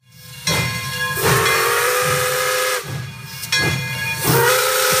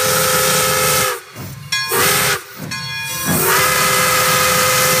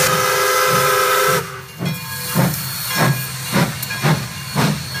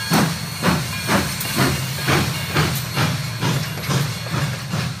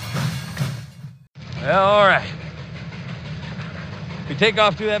Well, all right. We take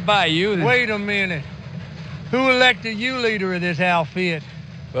off to that bayou, then... Wait a minute. Who elected you leader of this outfit?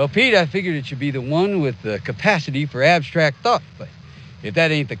 Well, Pete, I figured it should be the one with the capacity for abstract thought. But if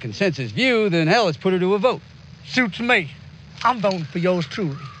that ain't the consensus view, then hell, let's put her to a vote. Suits me. I'm voting for yours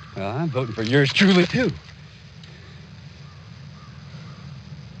truly. Well, I'm voting for yours truly, too.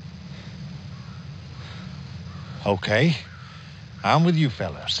 Okay. I'm with you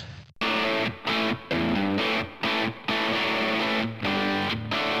fellas.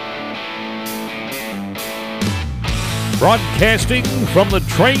 Broadcasting from the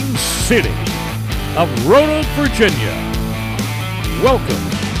train city of Roanoke, Virginia. Welcome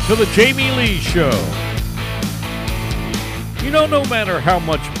to the Jamie Lee Show. You know, no matter how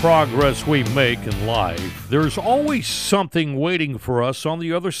much progress we make in life, there's always something waiting for us on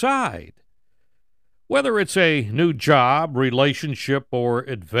the other side. Whether it's a new job, relationship, or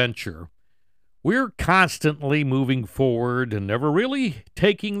adventure, we're constantly moving forward and never really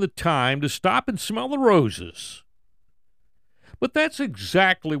taking the time to stop and smell the roses. But that's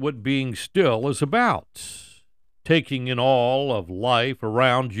exactly what being still is about. Taking in all of life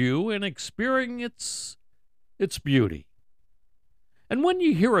around you and experiencing its beauty. And when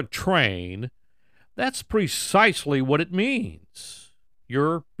you hear a train, that's precisely what it means.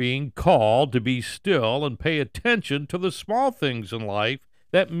 You're being called to be still and pay attention to the small things in life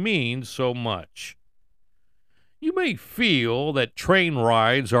that mean so much. You may feel that train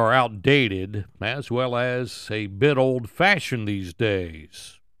rides are outdated, as well as a bit old-fashioned these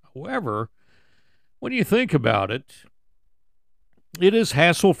days. However, when you think about it, it is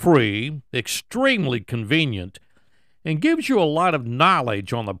hassle-free, extremely convenient, and gives you a lot of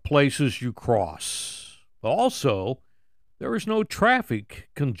knowledge on the places you cross. Also, there is no traffic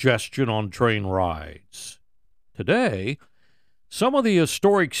congestion on train rides. Today, some of the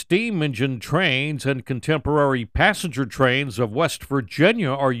historic steam engine trains and contemporary passenger trains of West Virginia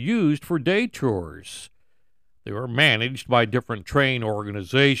are used for day tours. They are managed by different train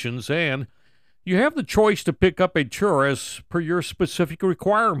organizations, and you have the choice to pick up a tour as per your specific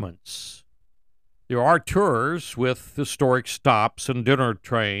requirements. There are tours with historic stops and dinner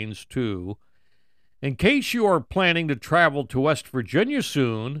trains, too. In case you are planning to travel to West Virginia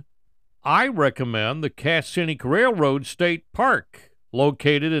soon, I recommend the Cass Scenic Railroad State Park,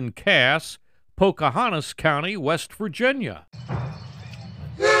 located in Cass, Pocahontas County, West Virginia.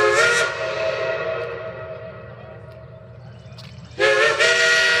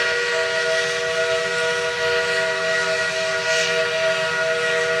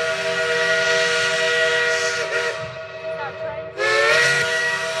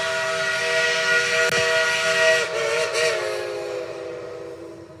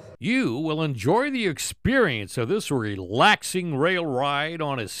 You will enjoy the experience of this relaxing rail ride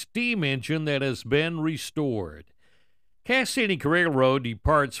on a steam engine that has been restored. Cass Scenic Railroad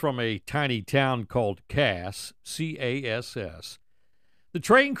departs from a tiny town called Cass, C-A-S-S. The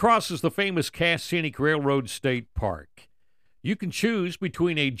train crosses the famous Cass Scenic Railroad State Park. You can choose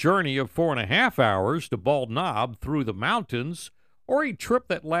between a journey of 4.5 hours to Bald Knob through the mountains, or a trip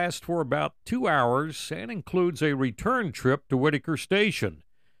that lasts for about 2 hours and includes a return trip to Whitaker Station.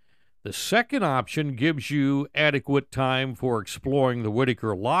 The second option gives you adequate time for exploring the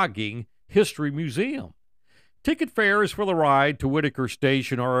Whitaker Logging History Museum. Ticket fares for the ride to Whitaker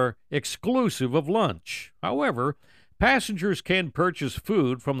Station are exclusive of lunch. However, passengers can purchase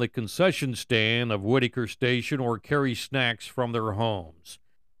food from the concession stand of Whitaker Station or carry snacks from their homes.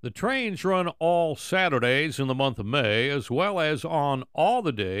 The trains run all Saturdays in the month of May, as well as on all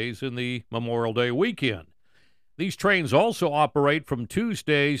the days in the Memorial Day weekend. These trains also operate from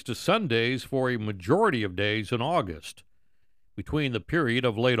Tuesdays to Sundays for a majority of days in August. Between the period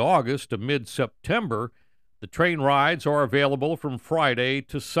of late August to mid-September, the train rides are available from Friday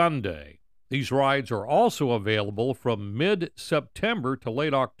to Sunday. These rides are also available from mid-September to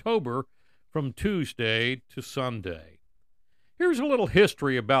late October from Tuesday to Sunday. Here's a little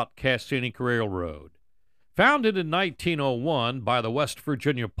history about Cass Scenic Railroad. Founded in 1901 by the West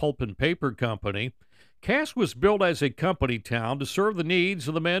Virginia Pulp and Paper Company, Cass was built as a company town to serve the needs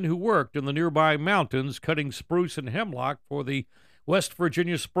of the men who worked in the nearby mountains cutting spruce and hemlock for the West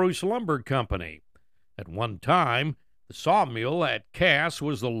Virginia Spruce Lumber Company. At one time, the sawmill at Cass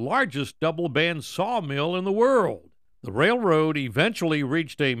was the largest double-band sawmill in the world. The railroad eventually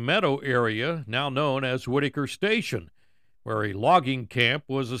reached a meadow area now known as Whitaker Station, where a logging camp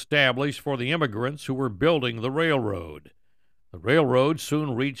was established for the immigrants who were building the railroad. The railroad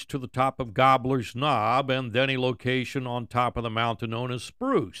soon reached to the top of Gobbler's Knob and then a location on top of the mountain known as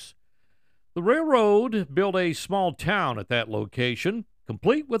Spruce. The railroad built a small town at that location,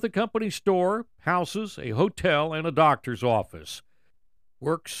 complete with a company store, houses, a hotel, and a doctor's office.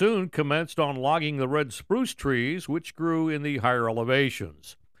 Work soon commenced on logging the red spruce trees, which grew in the higher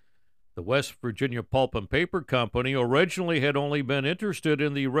elevations. The West Virginia Pulp and Paper Company originally had only been interested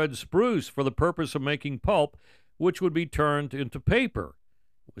in the red spruce for the purpose of making pulp, which would be turned into paper.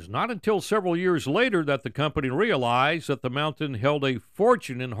 It was not until several years later that the company realized that the mountain held a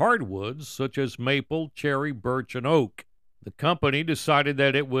fortune in hardwoods such as maple, cherry, birch, and oak. The company decided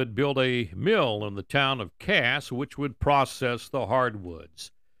that it would build a mill in the town of Cass, which would process the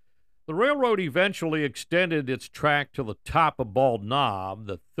hardwoods. The railroad eventually extended its track to the top of Bald Knob,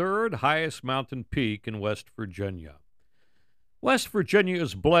 the third highest mountain peak in West Virginia. West Virginia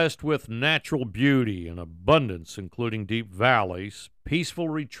is blessed with natural beauty and abundance, including deep valleys, peaceful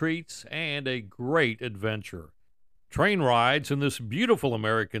retreats, and a great adventure. Train rides in this beautiful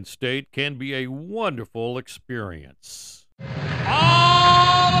American state can be a wonderful experience.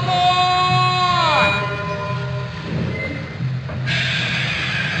 All aboard!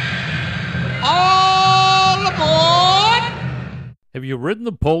 All aboard! Have you ridden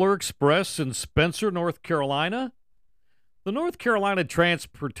the Polar Express in Spencer, North Carolina? The North Carolina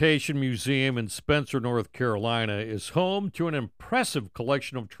Transportation Museum in Spencer, North Carolina is home to an impressive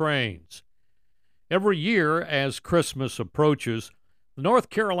collection of trains. Every year, as Christmas approaches, the North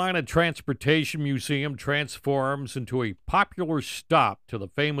Carolina Transportation Museum transforms into a popular stop to the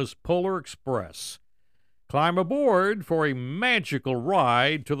famous Polar Express. Climb aboard for a magical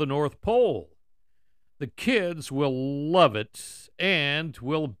ride to the North Pole. The kids will love it and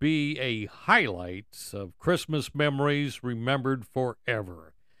will be a highlight of Christmas memories remembered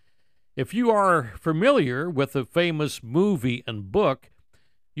forever. If you are familiar with the famous movie and book,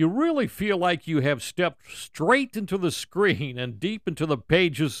 you really feel like you have stepped straight into the screen and deep into the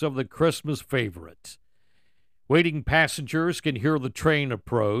pages of the Christmas favorite. Waiting passengers can hear the train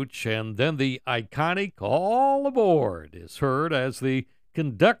approach, and then the iconic "All Aboard" is heard as the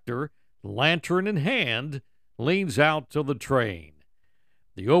conductor, lantern in hand, leans out to the train.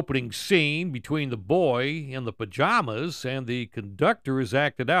 The opening scene between the boy in the pajamas and the conductor is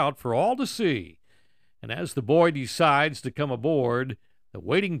acted out for all to see, and as the boy decides to come aboard, the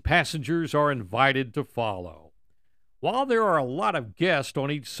waiting passengers are invited to follow. While there are a lot of guests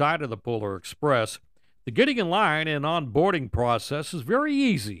on each side of the Polar Express, the getting in line and onboarding process is very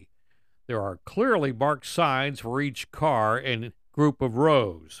easy. There are clearly marked signs for each car and group of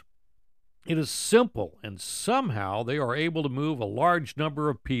rows. It is simple, and somehow they are able to move a large number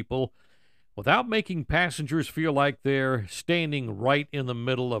of people without making passengers feel like they're standing right in the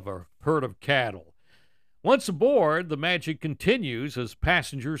middle of a herd of cattle. Once aboard, the magic continues as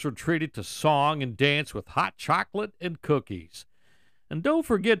passengers are treated to song and dance with hot chocolate and cookies. And don't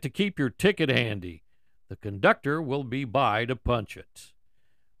forget to keep your ticket handy. The conductor will be by to punch it.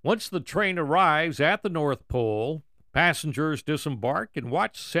 Once the train arrives at the North Pole, passengers disembark and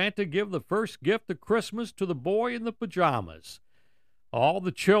watch Santa give the first gift of Christmas to the boy in the pajamas. All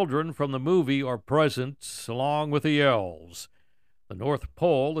the children from the movie are present, along with the elves. The North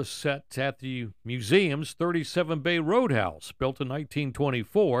Pole is set at the museum's 37-bay roadhouse, built in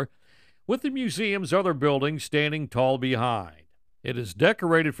 1924, with the museum's other buildings standing tall behind. It is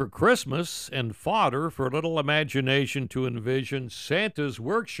decorated for Christmas and fodder for a little imagination to envision Santa's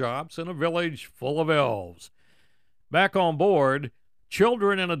workshops in a village full of elves. Back on board,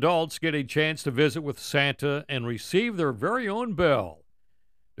 children and adults get a chance to visit with Santa and receive their very own bell.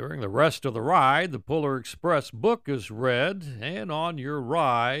 During the rest of the ride, the Polar Express book is read, and on your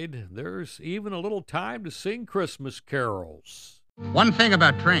ride, there's even a little time to sing Christmas carols. One thing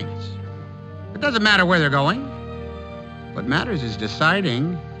about trains, it doesn't matter where they're going. What matters is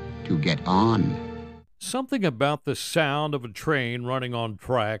deciding to get on. Something about the sound of a train running on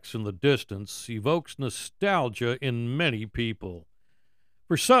tracks in the distance evokes nostalgia in many people.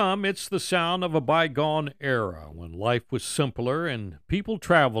 For some, it's the sound of a bygone era when life was simpler and people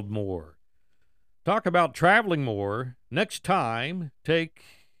traveled more. Talk about traveling more. Next time, take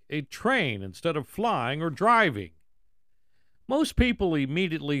a train instead of flying or driving. Most people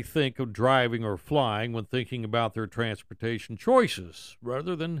immediately think of driving or flying when thinking about their transportation choices,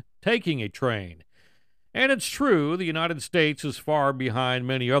 rather than taking a train. And it's true, the United States is far behind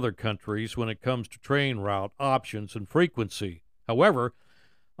many other countries when it comes to train route options and frequency. However,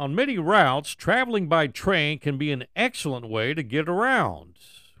 on many routes, traveling by train can be an excellent way to get around.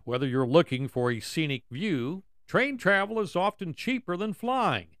 Whether you're looking for a scenic view, train travel is often cheaper than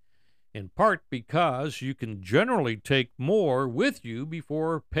flying, in part because you can generally take more with you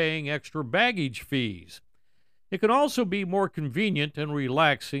before paying extra baggage fees. It can also be more convenient and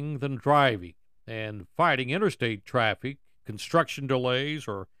relaxing than driving, and fighting interstate traffic construction delays,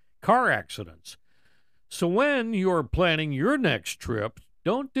 or car accidents. So when you're planning your next trip,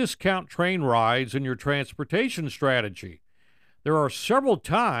 don't discount train rides in your transportation strategy. There are several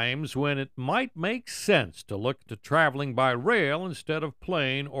times when it might make sense to look to traveling by rail instead of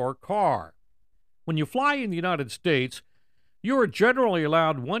plane or car. When you fly in the United States, you are generally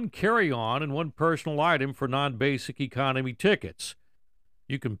allowed one carry-on and one personal item for non-basic economy tickets.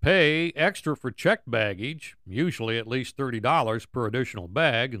 You can pay extra for checked baggage, usually at least $30 per additional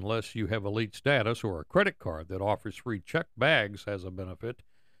bag, unless you have elite status or a credit card that offers free checked bags as a benefit.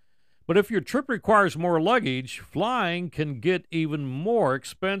 But if your trip requires more luggage, flying can get even more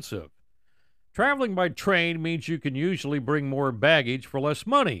expensive. Traveling by train means you can usually bring more baggage for less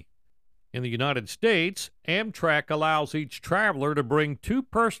money. In the United States, Amtrak allows each traveler to bring 2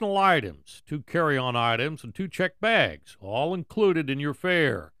 personal items, 2 carry-on items, and 2 checked bags, all included in your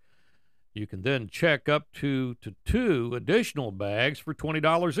fare. You can then check up to 2 additional bags for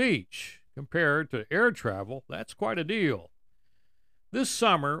 $20 each. Compared to air travel, that's quite a deal. This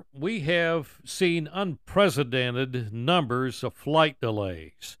summer, we have seen unprecedented numbers of flight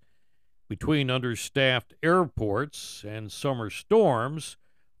delays. Between understaffed airports and summer storms,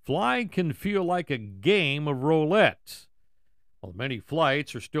 flying can feel like a game of roulette. While many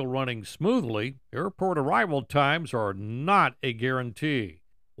flights are still running smoothly, airport arrival times are not a guarantee.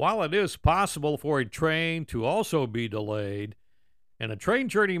 While it is possible for a train to also be delayed, and a train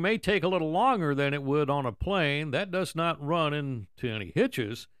journey may take a little longer than it would on a plane, that does not run into any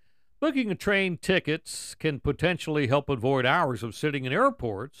hitches. Booking a train tickets can potentially help avoid hours of sitting in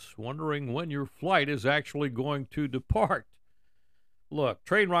airports, wondering when your flight is actually going to depart. Look,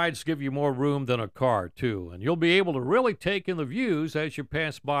 train rides give you more room than a car, too, and you'll be able to really take in the views as you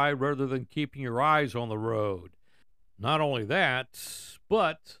pass by rather than keeping your eyes on the road. Not only that,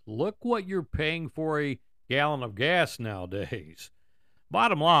 but look what you're paying for a gallon of gas nowadays.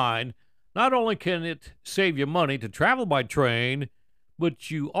 Bottom line, not only can it save you money to travel by train,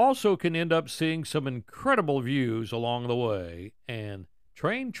 but you also can end up seeing some incredible views along the way, and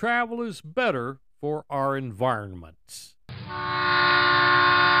train travel is better for our environment.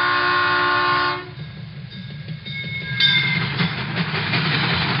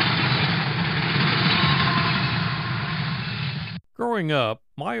 Growing up,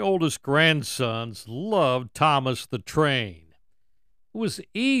 my oldest grandsons loved Thomas the Train. It was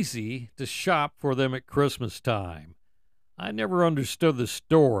easy to shop for them at Christmas time. I never understood the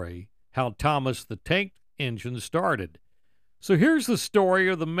story, how Thomas the Tank Engine started. So here's the story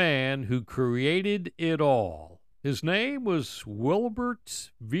of the man who created it all. His name was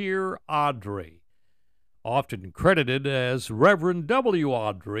Wilbert Vere Awdry, often credited as Reverend W.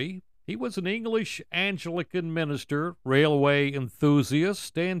 Awdry. He was an English Anglican minister, railway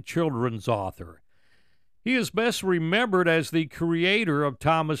enthusiast, and children's author. He is best remembered as the creator of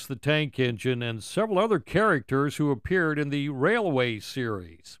Thomas the Tank Engine and several other characters who appeared in the Railway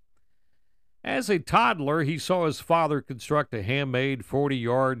series. As a toddler, he saw his father construct a handmade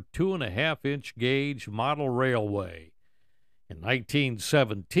 40-yard, 2.5-inch gauge model railway. In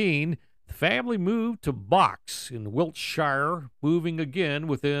 1917, the family moved to Box in Wiltshire, moving again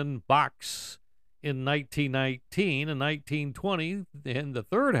within Box in 1919 and 1920, and the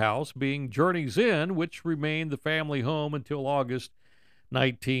third house being Journey's Inn, which remained the family home until August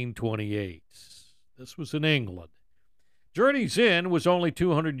 1928. This was in England. Journey's Inn was only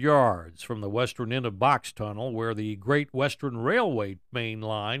 200 yards from the western end of Box Tunnel, where the Great Western Railway main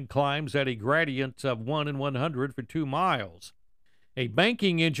line climbs at a gradient of 1 in 100 for 2 miles. A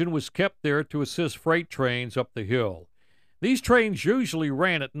banking engine was kept there to assist freight trains up the hill. These trains usually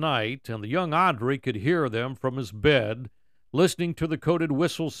ran at night, and the young Awdry could hear them from his bed, listening to the coded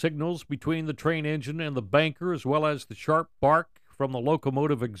whistle signals between the train engine and the banker, as well as the sharp bark from the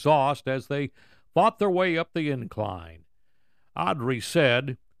locomotive exhaust as they fought their way up the incline. Awdry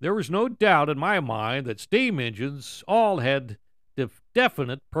said, "There was no doubt in my mind that steam engines all had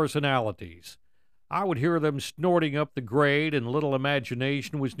definite personalities. I would hear them snorting up the grade, and little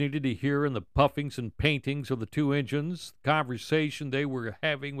imagination was needed to hear in the puffings and paintings of the 2 engines the conversation they were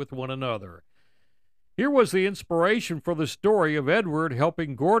having with one another." Here was the inspiration for the story of Edward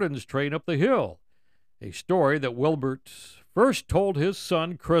helping Gordon's train up the hill, a story that Wilbert first told his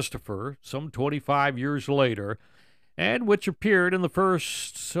son Christopher some 25 years later, and which appeared in the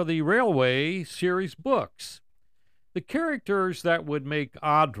first of the Railway series books. The characters that would make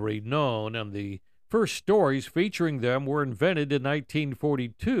Awdry known and the first stories featuring them were invented in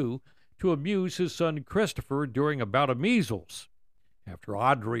 1942 to amuse his son Christopher during a bout of measles. After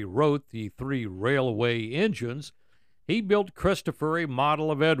Awdry wrote the 3 railway engines, he built Christopher a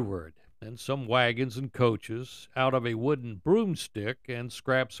model of Edward. and some wagons and coaches out of a wooden broomstick and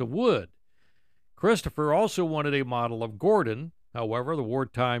scraps of wood. Christopher also wanted a model of Gordon. However, the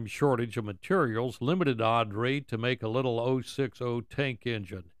wartime shortage of materials limited Audrey to make a little 060 tank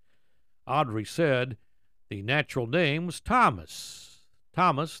engine. Audrey said the natural name was Thomas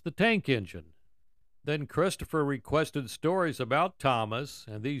the tank engine. Then Christopher requested stories about Thomas,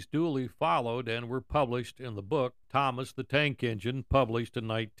 and these duly followed and were published in the book Thomas the Tank Engine, published in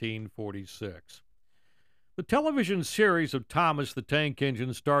 1946. The television series of Thomas the Tank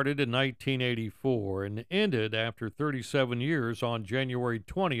Engine started in 1984 and ended after 37 years on January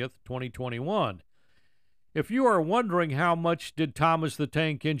 20th, 2021. If you are wondering how much did Thomas the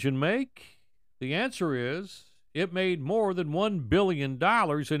Tank Engine make, the answer is it made more than $1 billion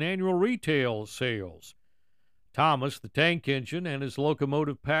in annual retail sales. Thomas the Tank Engine and his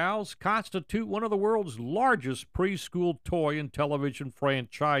locomotive pals constitute one of the world's largest preschool toy and television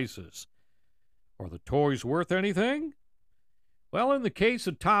franchises. Are the toys worth anything? Well, in the case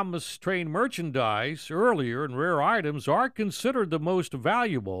of Thomas train merchandise, earlier and rare items are considered the most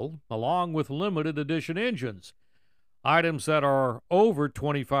valuable, along with limited edition engines. Items that are over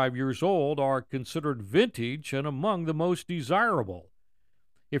 25 years old are considered vintage and among the most desirable.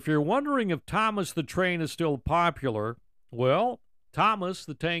 If you're wondering if Thomas the Train is still popular, well, Thomas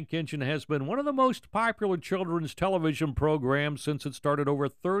the Tank Engine has been one of the most popular children's television programs since it started over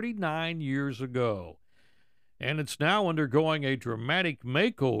 39 years ago. And it's now undergoing a dramatic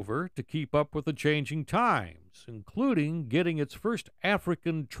makeover to keep up with the changing times, including getting its first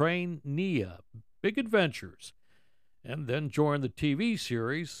African train, Nia, Big Adventures, and then join the TV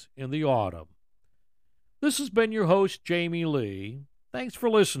series in the autumn. This has been your host, Jamie Lee. Thanks for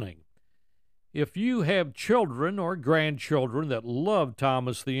listening. If you have children or grandchildren that love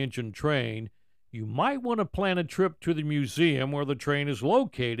Thomas the Engine Train, you might want to plan a trip to the museum where the train is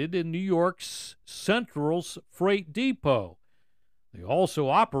located in New York's Central's Freight Depot. They also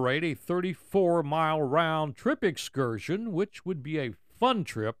operate a 34-mile round trip excursion, which would be a fun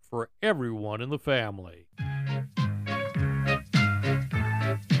trip for everyone in the family.